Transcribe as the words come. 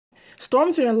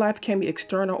Storms in your life can be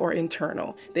external or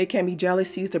internal. They can be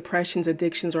jealousies, depressions,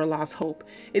 addictions, or lost hope.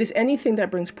 It is anything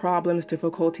that brings problems,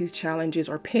 difficulties, challenges,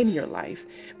 or pain in your life.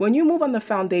 When you move on the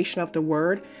foundation of the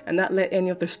Word and not let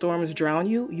any of the storms drown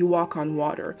you, you walk on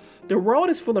water. The world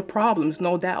is full of problems,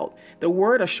 no doubt. The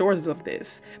Word assures us of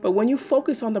this. But when you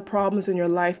focus on the problems in your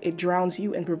life, it drowns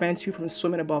you and prevents you from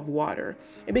swimming above water.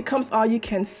 It becomes all you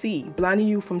can see, blinding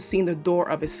you from seeing the door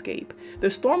of escape. The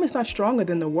storm is not stronger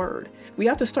than the Word. We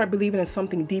have to start believing in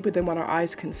something deeper than what our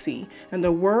eyes can see, and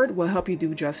the Word will help you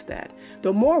do just that.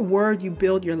 The more Word you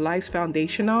build your life's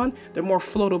foundation on, the more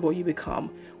floatable you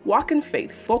become. Walk in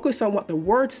faith, focus on what the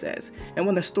Word says, and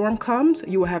when the storm comes,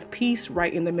 you will have peace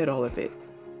right in the middle of it.